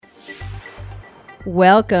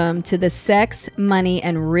Welcome to the Sex, Money,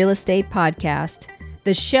 and Real Estate Podcast,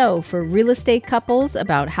 the show for real estate couples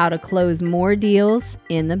about how to close more deals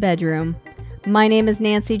in the bedroom. My name is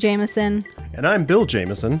Nancy Jameson. And I'm Bill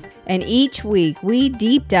Jameson. And each week we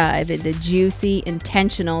deep dive into juicy,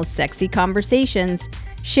 intentional, sexy conversations,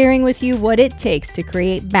 sharing with you what it takes to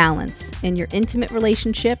create balance in your intimate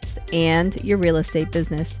relationships and your real estate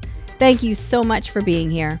business. Thank you so much for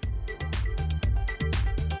being here.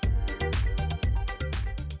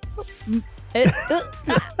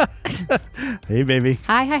 Hey, baby.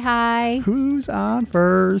 Hi. Who's on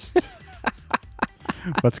first?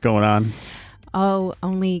 What's going on? Oh,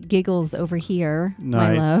 only giggles over here,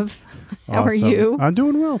 Nice. my love. How are Awesome. you? I'm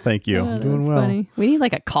doing well, thank you. I'm doing that's well. funny. We need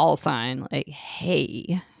like a call sign, like,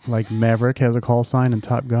 hey. Like Maverick has a call sign in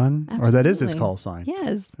Top Gun? Absolutely. Or that is his call sign?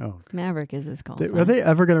 Yes. Oh. Maverick is his call sign. Are they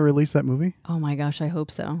ever going to release that movie? Oh my gosh, I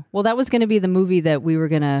hope so. Well, that was going to be the movie that we were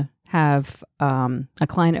going to have a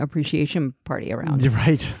client appreciation party around.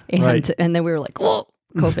 Right. And then we were like, oh,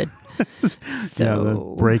 COVID. So Yeah,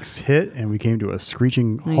 the brakes hit and we came to a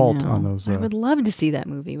screeching I halt know. on those. I would love to see that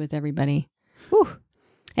movie with everybody. Whew.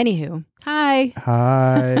 Anywho, hi.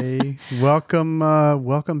 Hi. Welcome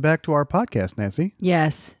back to our podcast, Nancy.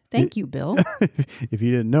 Yes. Thank you, Bill. If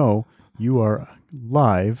you didn't know, you are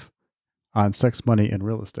live on Sex, Money, and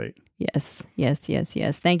Real Estate. Yes.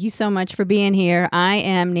 Thank you so much for being here. I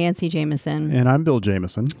am Nancy Jameson. And I'm Bill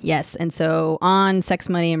Jameson. Yes. And so on Sex,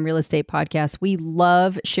 Money, and Real Estate podcast, we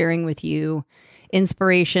love sharing with you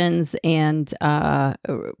inspirations and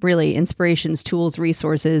really inspirations, tools,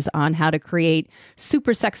 resources on how to create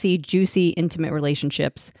super sexy, juicy, intimate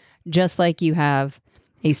relationships, just like you have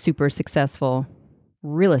a super successful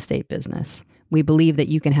real estate business. We believe that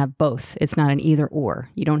you can have both. It's not an either or.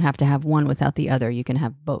 You don't have to have one without the other. You can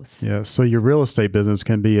have both. Yeah. So your real estate business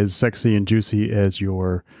can be as sexy and juicy as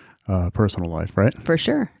your personal life, right? For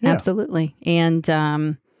sure. Yeah. Absolutely. And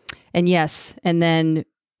yes. And then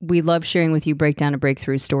we love sharing with you breakdown and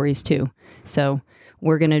breakthrough stories too. So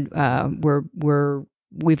we're going to,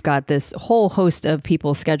 we've got this whole host of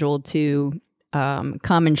people scheduled to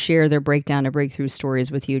come and share their breakdown and breakthrough stories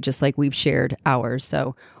with you, just like we've shared ours.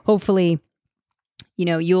 So hopefully, you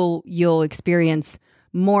know, you'll experience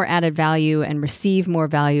more added value and receive more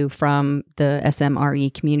value from the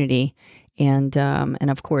SMRE community. And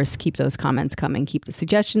of course, keep those comments coming, keep the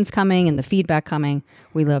suggestions coming and the feedback coming.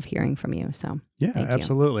 We love hearing from you. So yeah, thank you.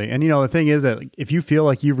 absolutely. And the thing is that if you feel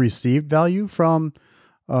like you've received value from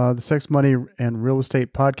the Sex, Money, and Real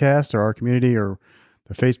Estate podcast or our community or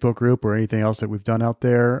the Facebook group or anything else that we've done out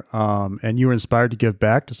there, and you were inspired to give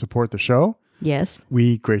back to support the show, Yes.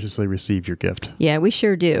 we graciously receive your gift. Yeah, we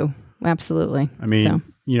sure do. Absolutely. I mean,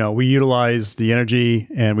 we utilize the energy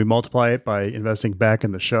and we multiply it by investing back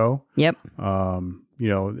in the show. Yep.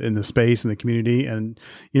 In the space and the community and,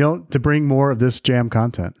 to bring more of this jam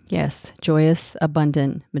content. Yes. Joyous,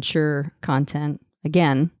 abundant, mature content.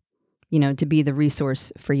 Again, to be the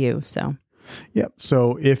resource for you. So. Yep.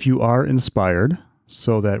 So if you are inspired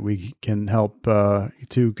so that we can help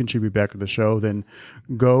to contribute back to the show, then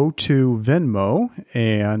go to Venmo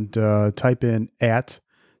and type in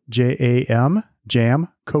 @JAM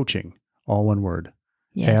Coaching, all one word.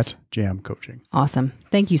 Yes. @JAM Coaching. Awesome.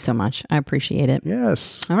 Thank you so much. I appreciate it.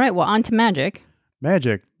 Yes. All right. Well, on to magic.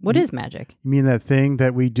 Magic. What is magic? You mean that thing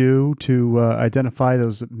that we do to identify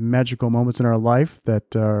those magical moments in our life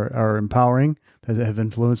that are empowering, that have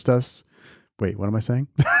influenced us? Wait, what am I saying?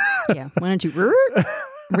 Yeah. Why don't you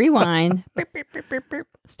rewind,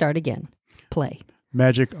 start again, play.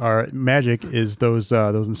 Magic is those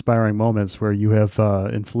inspiring moments where you have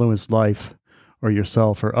influenced life or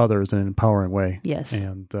yourself or others in an empowering way. Yes.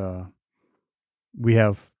 And we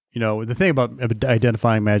have, the thing about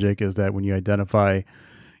identifying magic is that when you identify,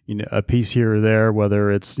 a piece here or there,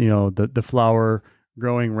 whether it's, the flower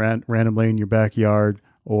growing randomly in your backyard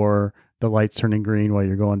or the lights turning green while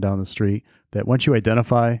you're going down the street, that once you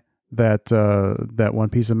identify that one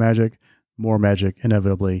piece of magic, more magic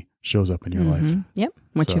inevitably shows up in your life. Yep.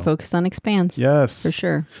 What you focus on expands. Yes. For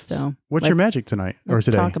sure. So what's your magic tonight or let's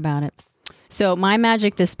today? Talk about it. So my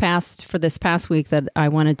magic this past week that I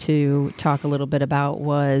wanted to talk a little bit about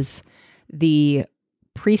was the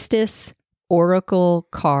Priestess Oracle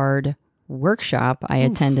card workshop I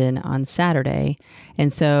attended on Saturday.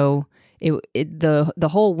 And so the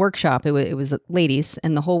whole workshop, it was ladies,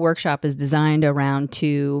 and the whole workshop is designed around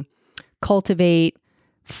to cultivate,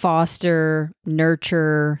 foster,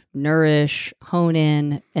 nurture, nourish, hone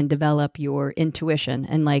in, and develop your intuition.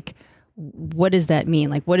 And what does that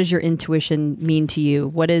mean? What does your intuition mean to you?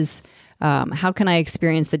 What is, how can I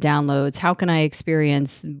experience the downloads? How can I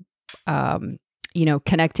experience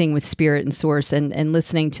connecting with spirit and source and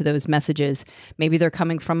listening to those messages. Maybe they're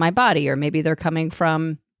coming from my body, or maybe they're coming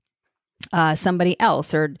from somebody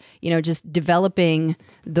else, or, just developing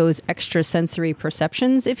those extra sensory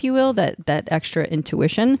perceptions, if you will, that extra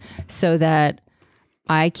intuition, so that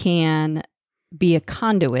I can be a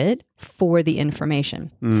conduit for the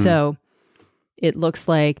information. So it looks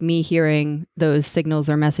like me hearing those signals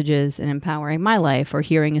or messages and empowering my life, or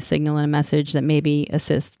hearing a signal and a message that maybe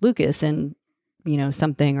assists Lucas in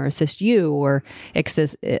something, or assist you, or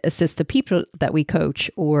assist the people that we coach,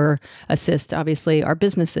 or assist obviously our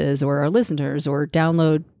businesses or our listeners, or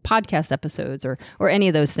download podcast episodes, or any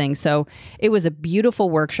of those things. So it was a beautiful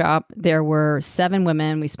workshop. There were 7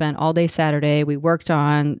 women. We spent all day Saturday. We worked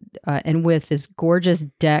on and with this gorgeous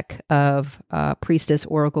deck of priestess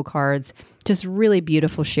oracle cards, just really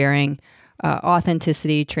beautiful sharing,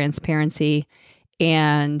 authenticity, transparency.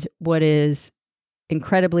 And what is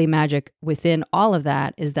incredibly magic within all of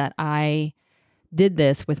that is that I did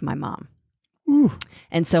this with my mom. Ooh.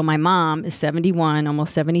 And so my mom is 71,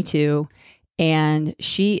 almost 72, and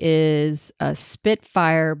she is a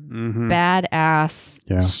spitfire, badass,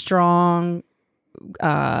 strong,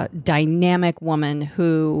 dynamic woman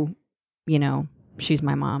who, she's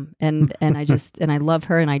my mom, and I love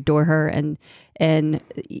her and I adore her, and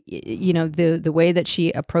the way that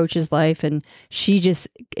she approaches life, and she just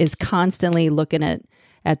is constantly looking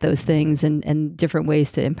at those things and different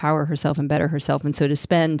ways to empower herself and better herself. And so to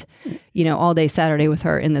spend all day Saturday with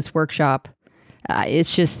her in this workshop,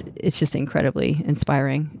 it's just incredibly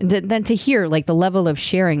inspiring. And then to hear like the level of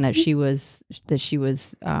sharing that she was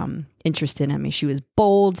interested in. I mean, she was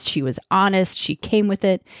bold, she was honest, she came with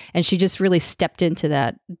it, and she just really stepped into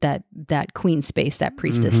that queen space, that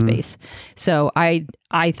priestess space. So I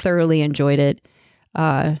thoroughly enjoyed it.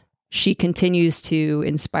 She continues to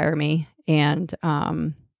inspire me, and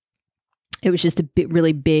it was just a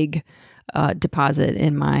really big deposit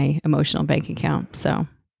in my emotional bank account. So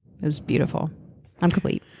it was beautiful. I'm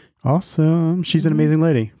complete. Awesome. She's an amazing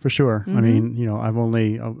lady, for sure. I mean, I've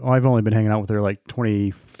only been hanging out with her like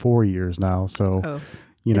 24 years now. So,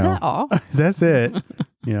 Is that all? That's it.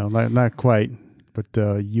 Not quite, but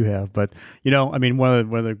you have. But I mean,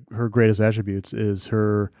 one of her greatest attributes is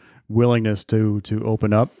her willingness to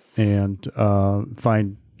open up and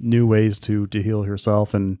find new ways to heal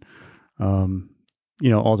herself, and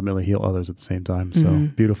ultimately heal others at the same time. So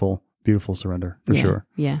beautiful surrender, for sure.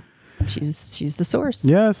 Yeah. She's the source.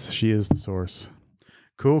 Yes, she is the source.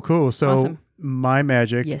 Cool. So awesome. My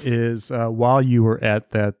magic is while you were at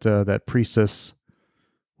that priestess,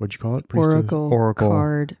 what'd you call it? Priestess? Oracle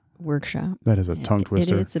card workshop. That is a tongue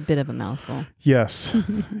twister. It's a bit of a mouthful. Yes,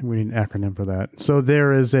 we need an acronym for that. So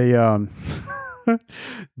there is a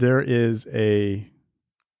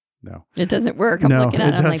no. It doesn't work. I'm looking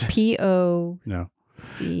at it. I'm like PO. No.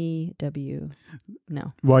 CW.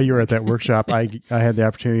 No. While you were at that workshop, I had the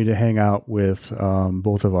opportunity to hang out with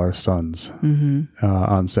both of our sons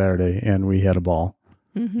on Saturday, and we had a ball.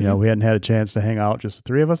 We hadn't had a chance to hang out, just the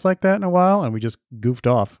 3 of us like that in a while, and we just goofed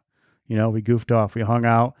off. We goofed off. We hung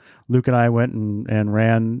out. Luke and I went and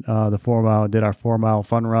ran the 4 mile, did our 4 mile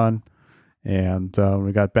fun run, and when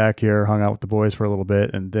we got back here, hung out with the boys for a little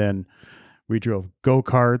bit, and then we drove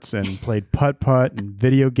go-karts and played putt-putt and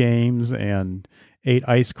video games and ate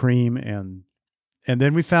ice cream, and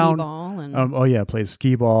then we found played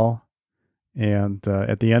skee ball, and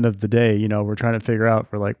at the end of the day, we're trying to figure out,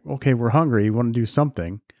 we're like, okay, we're hungry, we want to do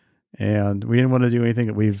something, and we didn't want to do anything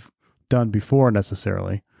that we've done before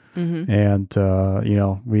necessarily, and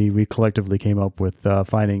we collectively came up with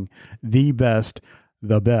finding the best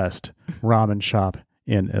ramen shop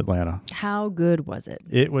in Atlanta. How good was it?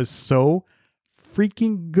 It was so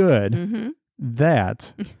freaking good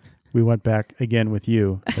that we went back again with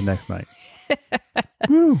you the next night.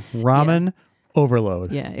 Woo, ramen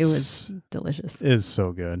overload. Yeah, it was delicious. It's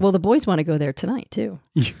so good. Well, the boys want to go there tonight too.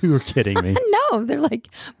 You were kidding me. No, they're like,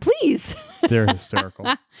 please. They're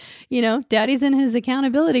hysterical. Daddy's in his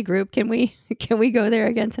accountability group. Can we go there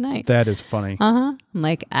again tonight? That is funny. I'm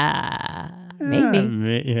like, maybe.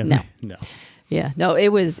 No. Yeah, no, it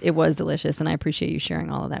was delicious, and I appreciate you sharing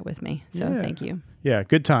all of that with me. So thank you. Yeah,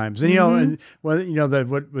 good times. And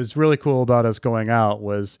what was really cool about us going out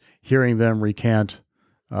was hearing them recant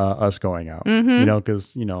us going out.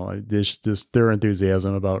 Because this their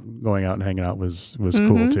enthusiasm about going out and hanging out was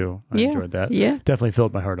cool too. I enjoyed that. Yeah, definitely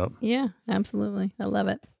filled my heart up. Yeah, absolutely. I love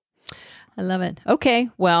it. Okay,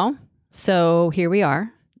 well, so here we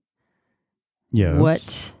are. Yes.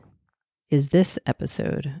 What is this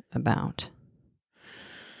episode about?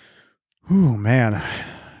 Oh man,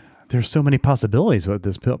 there's so many possibilities what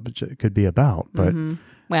this could be about, but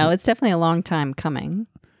Well, it's definitely a long time coming.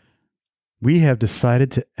 We have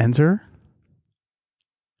decided to enter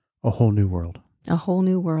a whole new world. A whole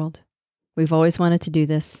new world. We've always wanted to do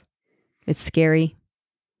this. It's scary.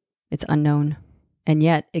 It's unknown. And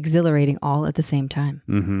yet exhilarating all at the same time.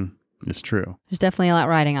 Mm-hmm. It's true. There's definitely a lot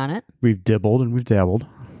riding on it. We've dibbled and we've dabbled.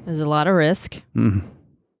 There's a lot of risk. Mm.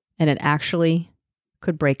 And it actually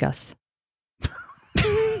could break us.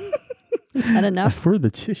 Is that enough? For the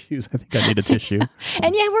tissues, I think I need a tissue.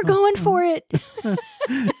 And yeah, we're going for it.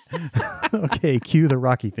 Okay, cue the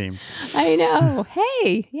Rocky theme. I know.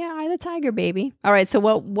 Hey, yeah, I the tiger, baby. All right. So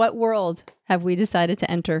what world have we decided to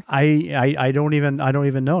enter? I don't even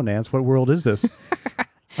know, Nance. What world is this?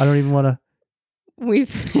 I don't even want to.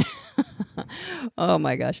 We've oh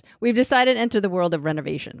my gosh. We've decided to enter the world of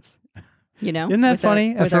renovations. You know? Isn't that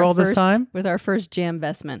funny after all this time? With our first jam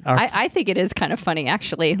investment. I think it is kind of funny,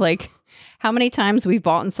 actually. Like how many times we've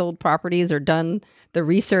bought and sold properties or done the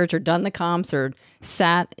research or done the comps or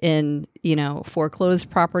sat in, foreclosed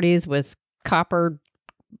properties with copper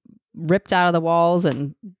ripped out of the walls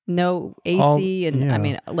and no AC I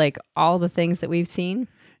mean, like all the things that we've seen.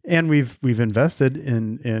 And we've invested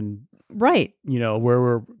in right. Where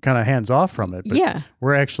we're kind of hands off from it. But yeah.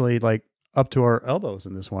 We're actually like up to our elbows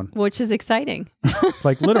in this one, which is exciting.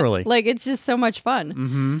 Like literally, like it's just so much fun.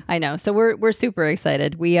 Mm-hmm. I know. So we're super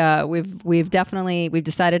excited. We've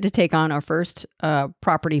decided to take on our first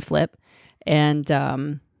property flip, and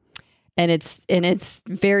it's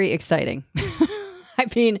very exciting. I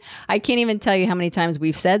mean, I can't even tell you how many times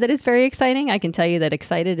we've said that it's very exciting. I can tell you that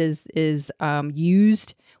excited is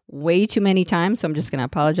used way too many times. So I'm just going to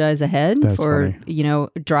apologize ahead for funny.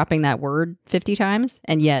 Dropping that word 50 times,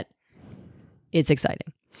 and yet. It's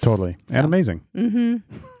exciting. Totally. So, and amazing. Mm-hmm.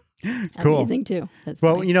 Cool. Amazing too. That's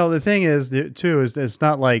well, funny. The thing is it's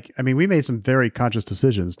not like, I mean, we made some very conscious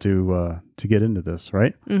decisions to get into this,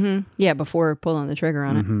 right? Mm-hmm. Yeah. Before pulling the trigger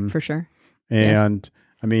on it, for sure. And yes.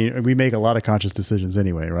 I mean, we make a lot of conscious decisions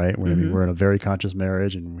anyway, right? I mean, we're in a very conscious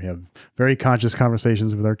marriage and we have very conscious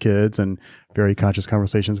conversations with our kids and very conscious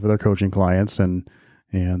conversations with our coaching clients and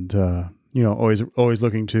always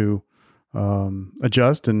looking to,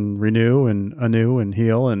 adjust and renew and anew and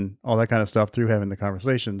heal and all that kind of stuff through having the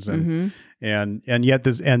conversations and yet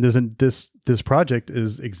this project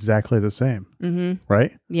is exactly the same,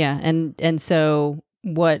 right? Yeah, and so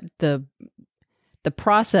what the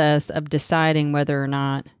process of deciding whether or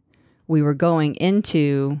not we were going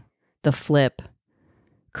into the flip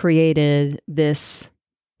created this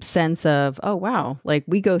sense of, oh wow, like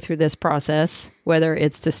we go through this process, whether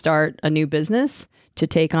it's to start a new business, to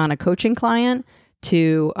take on a coaching client,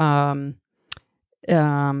 to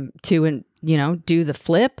do the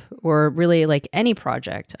flip, or really like any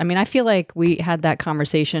project. I mean, I feel like we had that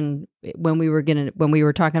conversation when we were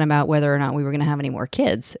talking about whether or not we were going to have any more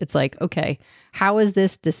kids. It's like, okay, how is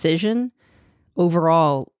this decision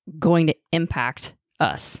overall going to impact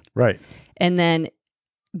us? Right. And then,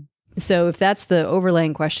 so if that's the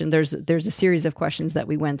overlaying question, there's a series of questions that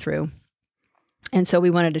we went through. And so we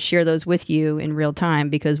wanted to share those with you in real time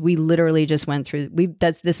because we literally just went through.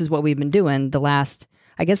 This is what we've been doing the last.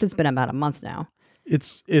 I guess it's been about a month now.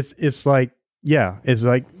 It's like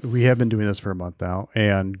we have been doing this for a month now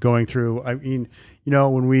and going through. I mean,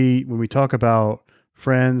 when we talk about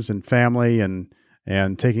friends and family and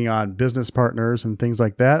taking on business partners and things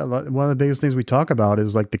like that, one of the biggest things we talk about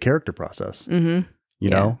is like the character process. Mm-hmm. You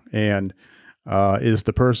know, and is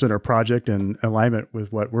the person or project in alignment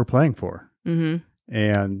with what we're playing for? Mm-hmm.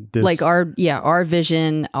 And this, like our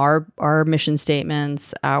vision, our mission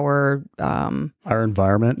statements, our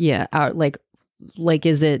environment. Yeah.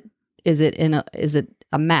 Is it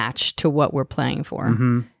a match to what we're playing for?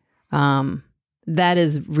 Mm-hmm. That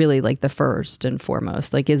is really like the first and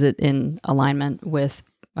foremost. Like, is it in alignment with,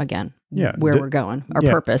 again, where we're going, our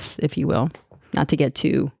purpose, if you will, not to get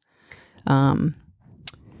too,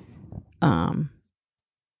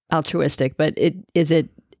 altruistic, but it's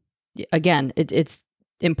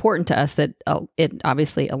important to us that it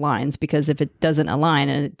obviously aligns, because if it doesn't align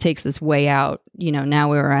and it takes us way out, now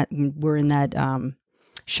we're in that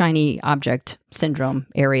shiny object syndrome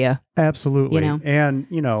area. Absolutely. And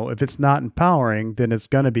if it's not empowering, then it's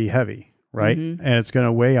going to be heavy, right? Mm-hmm. And it's going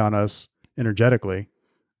to weigh on us energetically.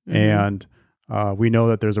 Mm-hmm. And we know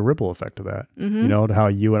that there's a ripple effect to that, mm-hmm. To how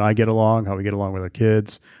you and I get along, how we get along with our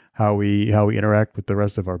kids, how we interact with the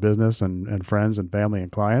rest of our business and friends and family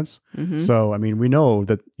and clients. Mm-hmm. So, I mean, we know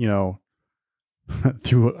that,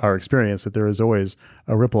 through our experience, that there is always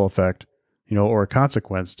a ripple effect, or a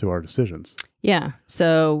consequence to our decisions. Yeah.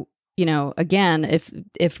 So again,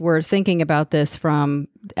 if we're thinking about this from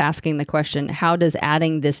asking the question, how does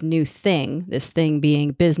adding this new thing, this thing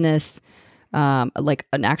being business, like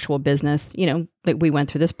an actual business, that we went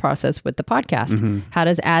through this process with the podcast. Mm-hmm. How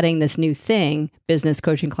does adding this new thing, business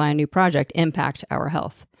coaching client, new project, impact our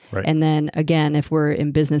health? Right. And then again, if we're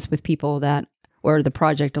in business with people or the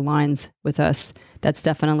project aligns with us, that's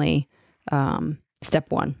definitely step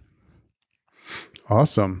one.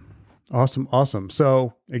 Awesome.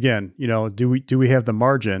 So again, do we have the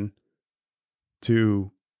margin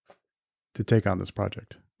to take on this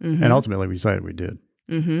project? Mm-hmm. And ultimately we decided we did.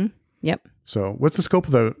 Mm-hmm. Yep. So what's the scope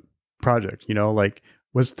of the project? If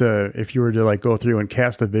you were to go through and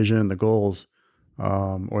cast the vision and the goals,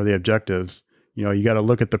 or the objectives, you got to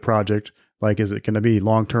look at the project. Is it going to be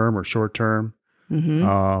long-term or short-term?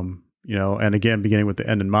 Mm-hmm. And again, beginning with the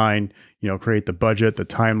end in mind, create the budget, the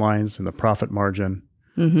timelines, and the profit margin.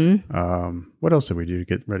 Mm-hmm. What else did we do to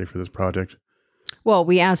get ready for this project? Well,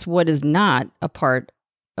 we asked what is not a part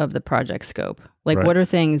of the project scope. Right. What are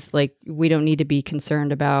things we don't need to be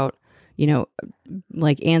concerned about,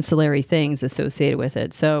 ancillary things associated with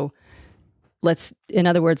it. So let's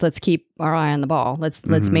keep our eye on the ball. Let's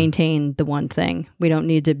maintain the one thing. We don't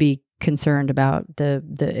need to be concerned about the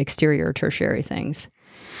exterior tertiary things,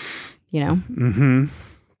 Mm-hmm.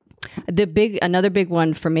 Another big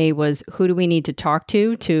one for me was, who do we need to talk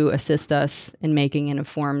to assist us in making an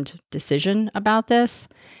informed decision about this?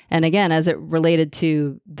 And again, as it related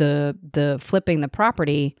to the flipping the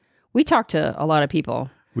property, we talked to a lot of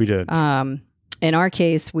people. We did. In our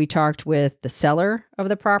case, we talked with the seller of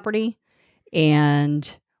the property, and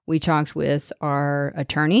we talked with our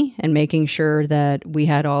attorney and making sure that we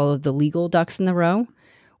had all of the legal ducks in the row.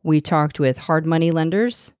 We talked with hard money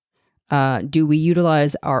lenders. Do we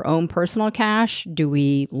utilize our own personal cash? Do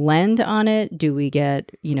we lend on it? Do we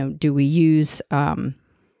do we use, do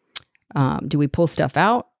we pull stuff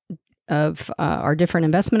out of our different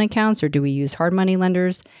investment accounts, or do we use hard money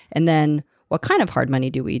lenders? And then what kind of hard money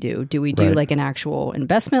do we do? Do we do Right. an actual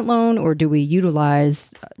investment loan, or do we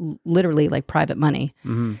utilize literally private money?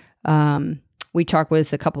 Mm-hmm. We talked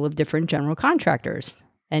with a couple of different general contractors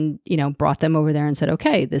and, brought them over there and said,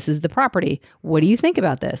 okay, this is the property. What do you think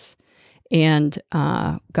about this? And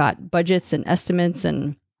got budgets and estimates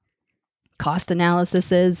and cost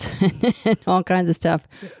analyses and all kinds of stuff.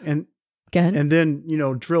 And Go ahead. And then,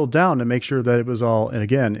 drill down to make sure that it was all, and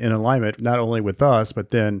again, in alignment, not only with us,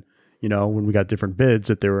 but then, when we got different bids,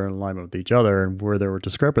 that they were in alignment with each other, and where there were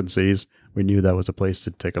discrepancies, we knew that was a place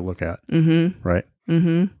to take a look at. Mm-hmm. Right.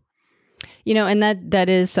 Mm-hmm. And that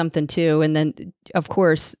is something too. And then, of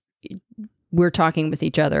course, we're talking with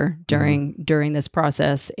each other during this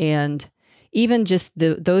process, and even just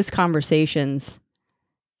those conversations,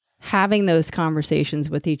 having those conversations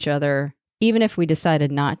with each other, even if we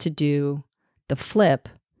decided not to do the flip,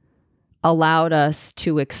 allowed us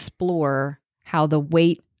to explore how the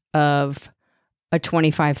weight of a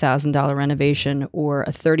 $25,000 renovation or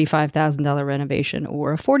a $35,000 renovation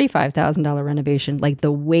or a $45,000 renovation,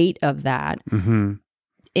 the weight of that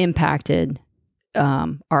impacted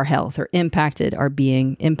our health, or impacted our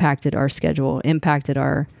being, impacted our schedule, impacted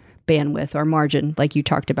our bandwidth, our margin, like you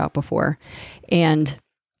talked about before. And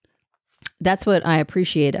that's what I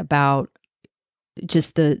appreciate about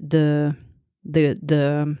just the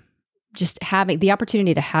just having the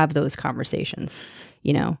opportunity to have those conversations,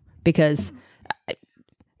 because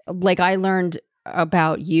I learned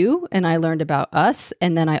about you, and I learned about us,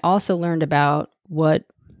 and then I also learned about what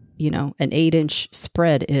an 8-inch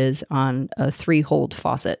spread is on a 3-hold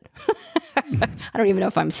faucet. I don't even know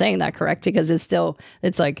if I'm saying that correct, because it's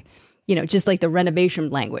just the renovation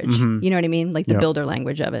language. Mm-hmm. You know what I mean? The builder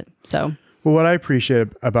language of it. So, well, what I appreciate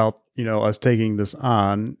about, us taking this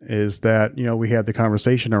on is that, we had the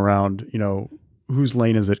conversation around, whose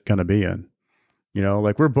lane is it going to be in?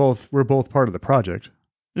 We're both part of the project,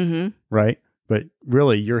 right? But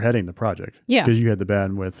really, you're heading the project, because you had the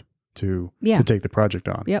bandwidth to take the project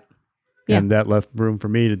on. Yep. And that left room for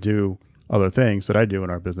me to do other things that I do in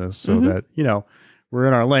our business, so that, we're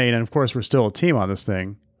in our lane. And of course, we're still a team on this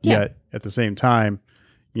thing. Yeah. Yet at the same time,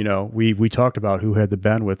 we talked about who had the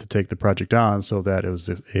bandwidth to take the project on, so that it was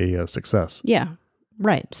a success. Yeah.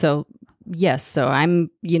 Right. So yes. So I'm,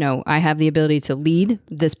 I have the ability to lead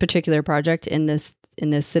this particular project in this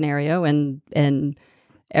scenario, and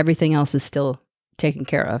everything else is still taken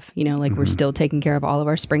care of. We're still taking care of all of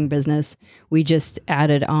our spring business. We just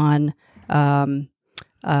added on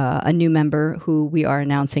a new member who we are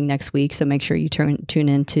announcing next week. So make sure you tune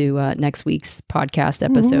into next week's podcast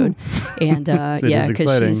episode. And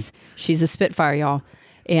because she's a Spitfire, y'all.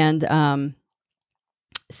 And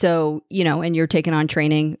So, and you're taking on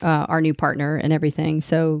training our new partner and everything.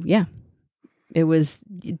 So yeah, it was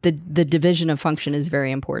the division of function is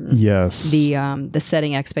very important. Yes. The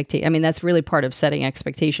setting expectation. I mean, that's really part of setting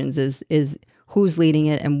expectations is who's leading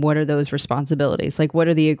it and what are those responsibilities? Like, what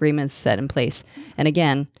are the agreements set in place? And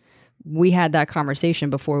again, we had that conversation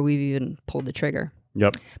before we even pulled the trigger.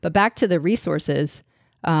 Yep. But back to the resources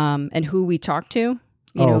and who we talked to.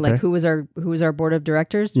 Like who was our board of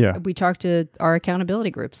directors? Yeah. We talked to our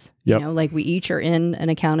accountability groups. Yep. Like we each are in an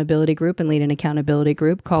accountability group and lead an accountability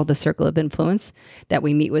group called the Circle of Influence that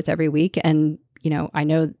we meet with every week. And,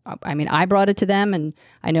 I brought it to them and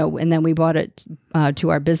then we brought it to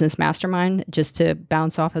our business mastermind just to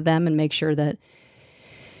bounce off of them and make sure that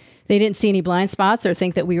they didn't see any blind spots or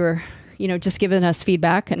think that we were, just giving us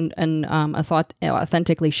feedback and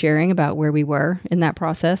authentically sharing about where we were in that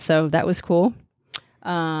process. So that was cool.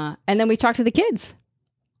 And then we talked to the kids.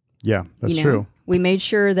 Yeah, that's true. We made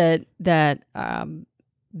sure that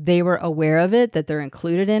they were aware of it, that they're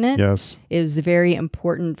included in it. Yes. It was very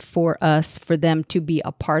important for them to be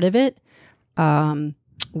a part of it.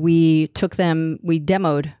 We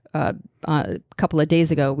demoed a couple of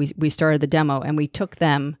days ago. We started the demo and we took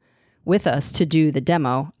them with us to do the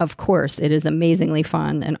demo. Of course, it is amazingly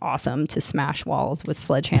fun and awesome to smash walls with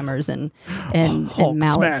sledgehammers and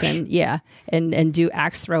mallets smash. and do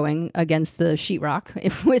axe throwing against the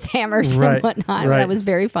sheetrock with hammers Right, and whatnot. right. That was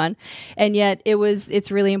very fun. And yet it's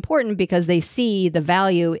really important because they see the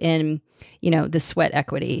value in, the sweat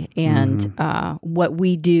equity and what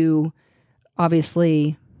we do.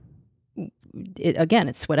 Obviously,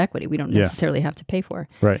 it's sweat equity. We don't necessarily have to pay for.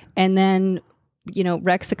 Right. And then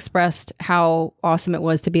Rex expressed how awesome it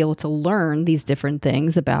was to be able to learn these different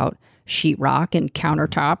things about sheetrock and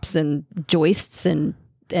countertops and joists and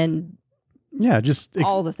yeah, just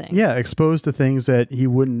all the things. Yeah, exposed to things that he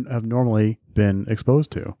wouldn't have normally been exposed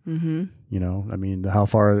to. Mm-hmm. How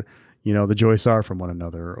far the joists are from one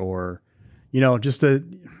another, or just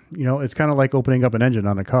it's kind of like opening up an engine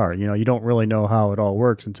on a car. You don't really know how it all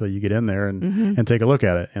works until you get in there and take a look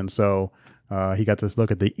at it. And so he got to look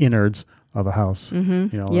at the innards of a house.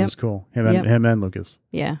 Mm-hmm. It was cool. Him and Lucas.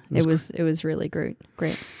 Yeah, it was really great.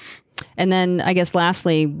 And then I guess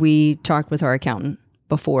lastly, we talked with our accountant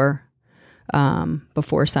before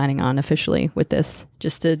signing on officially with this,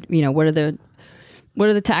 just to what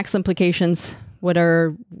are the tax implications?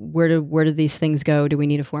 Where do these things go? Do we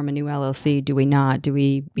need to form a new LLC? Do we not? Do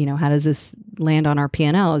we, how does this land on our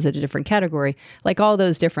P&L? Is it a different category? Like all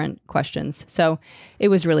those different questions. So it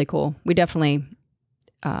was really cool. We definitely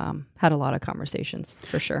had a lot of conversations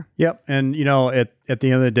for sure. Yep. And, at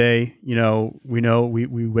the end of the day,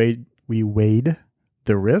 we weighed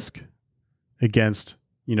the risk against,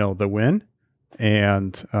 the win.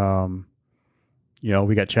 And,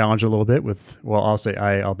 we got challenged a little bit with,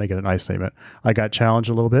 I'll make it a nice statement. I got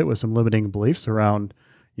challenged a little bit with some limiting beliefs around,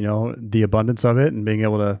 the abundance of it and being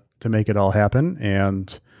able to make it all happen.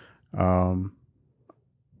 And, I'm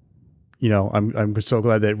so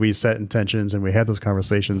glad that we set intentions and we had those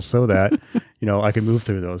conversations so that, I can move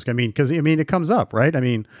through those. Because it comes up, right?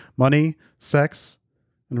 Money, sex,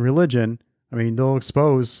 and religion, they'll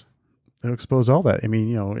expose all that.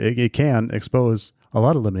 It can expose a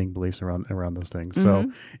lot of limiting beliefs around those things. Mm-hmm. So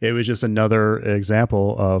it was just another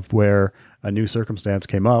example of where a new circumstance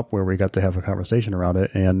came up where we got to have a conversation around it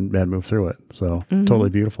and move through it. So totally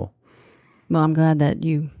beautiful. Well, I'm glad that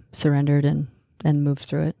you surrendered and moved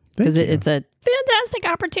through it because it's a fantastic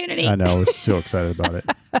opportunity. I know. We're so excited about it.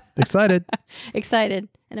 Excited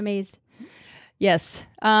and amazed. Yes.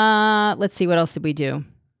 Let's see. What else did we do?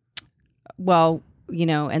 Well,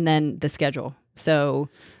 and then the schedule. So,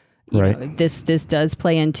 this does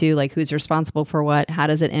play into like who's responsible for what, how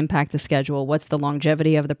does it impact the schedule, what's the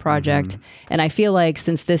longevity of the project. And I feel like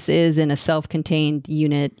since this is in a self-contained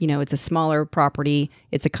unit, it's a smaller property,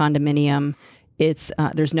 it's a condominium, it's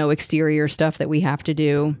there's no exterior stuff that we have to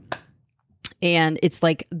do. And it's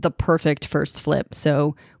like the perfect first flip.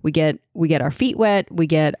 So we get our feet wet, we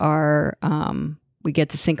get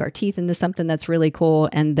to sink our teeth into something that's really cool.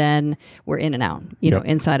 And then we're in and out,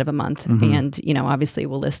 inside of a month. And, obviously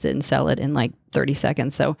we'll list it and sell it in like 30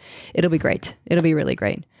 seconds. So it'll be great. It'll be really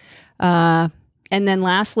great. And then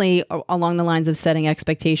lastly, along the lines of setting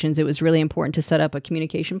expectations, it was really important to set up a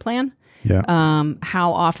communication plan. Yeah.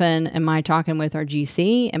 How often am I talking with our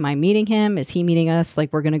GC? Am I meeting him? Is he meeting us?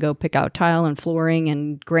 Like we're going to go pick out tile and flooring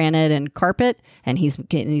and granite and carpet, and he's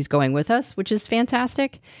going with us, which is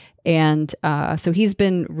fantastic. And so he's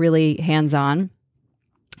been really hands-on.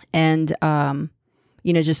 And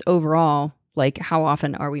just overall, like how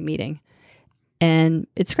often are we meeting? And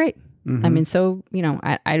it's great. So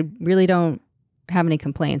I really don't have any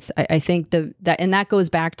complaints. I think that goes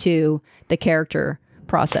back to the character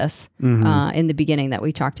process in the beginning that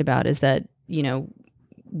we talked about, is that, you know,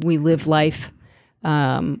 we live life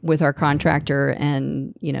with our contractor,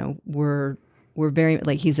 and, you know, we're very,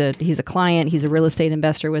 like, he's a client, he's a real estate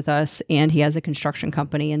investor with us, and he has a construction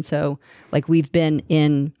company. And so, like, we've been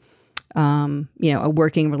in, you know, a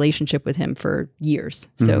working relationship with him for years.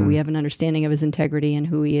 So we have an understanding of his integrity and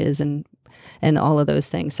who he is, and all of those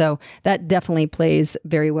things. So that definitely plays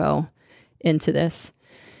very well into this.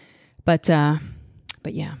 But yeah.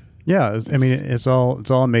 Yeah. I mean, it's all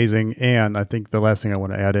amazing. And I think the last thing I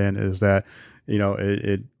want to add in is that, you know,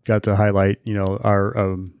 it got to highlight, you know,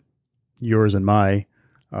 our, yours and my,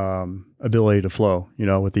 ability to flow, you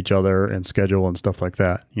know, with each other and schedule and stuff like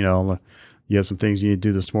that. You know, you had some things you need to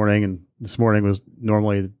do this morning, and this morning was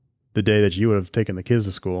normally the day that you would have taken the kids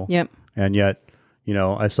to school. Yep. And yet, you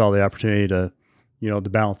know, I saw the opportunity to, you know, to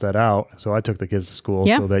balance that out. So I took the kids to school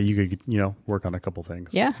so that you could, you know, work on a couple things.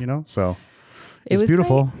 Yeah. You know, so it was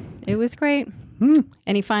beautiful. Great. It was great.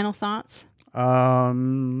 Any final thoughts? Yeah.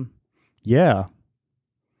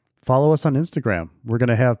 Follow us on Instagram. We're going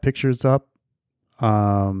to have pictures up. You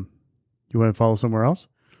want to follow somewhere else?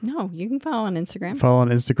 No, you can follow on Instagram. Follow on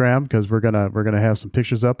Instagram, because we're gonna have some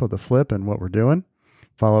pictures up of the flip and what we're doing.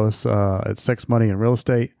 Follow us at Sex, Money, and Real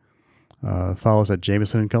Estate. Follow us at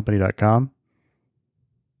JamesonandCompany.com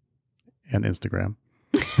and Instagram.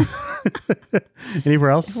 Anywhere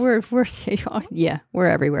else? We're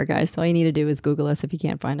everywhere, guys. All you need to do is Google us if you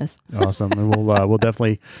can't find us. Awesome, and we'll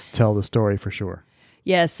definitely tell the story for sure.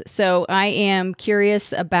 Yes. So I am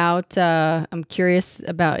curious about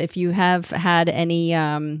if you have had any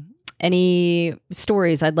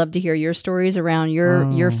stories. I'd love to hear your stories around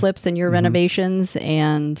your flips and your renovations,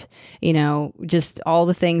 and, you know, just all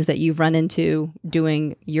the things that you've run into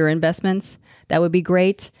doing your investments. That would be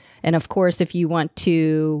great. And of course, if you want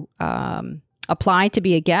to apply to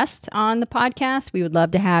be a guest on the podcast, we would love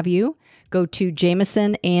to have you. Go to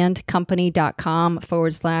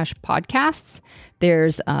JamesonandCompany.com/podcasts.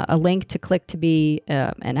 There's a link to click to be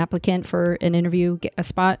an applicant for an interview, get a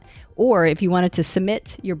spot. Or if you wanted to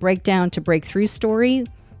submit your breakdown to breakthrough story,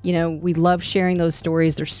 you know, we love sharing those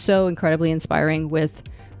stories. They're so incredibly inspiring with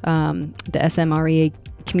the SMREA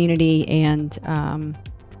community. And,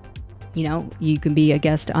 you know, you can be a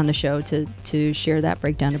guest on the show to share that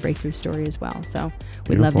breakdown to breakthrough story as well. So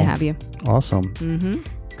we'd love to have you. Awesome.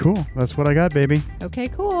 Cool. That's what I got, baby. Okay,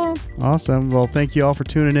 cool. Awesome. Well, thank you all for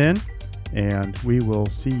tuning in, and we will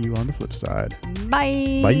see you on the flip side.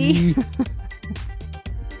 Bye. Bye.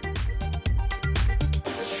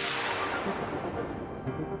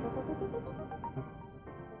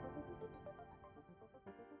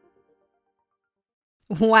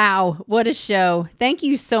 Wow, what a show. Thank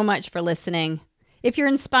you so much for listening. If you're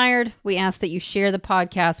inspired, we ask that you share the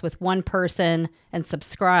podcast with one person and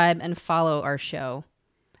subscribe and follow our show.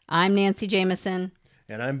 I'm Nancy Jameson.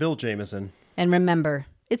 And I'm Bill Jameson. And remember,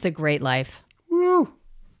 it's a great life. Woo!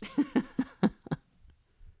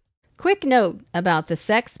 Quick note about the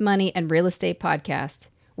Sex, Money, and Real Estate podcast.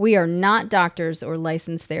 We are not doctors or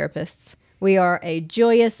licensed therapists. We are a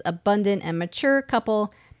joyous, abundant, and mature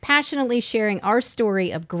couple passionately sharing our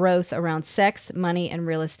story of growth around sex, money, and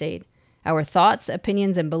real estate. Our thoughts,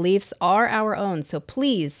 opinions, and beliefs are our own, so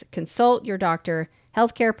please consult your doctor,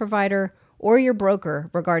 healthcare provider, or your broker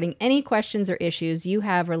regarding any questions or issues you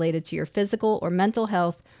have related to your physical or mental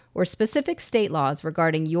health or specific state laws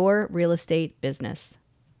regarding your real estate business.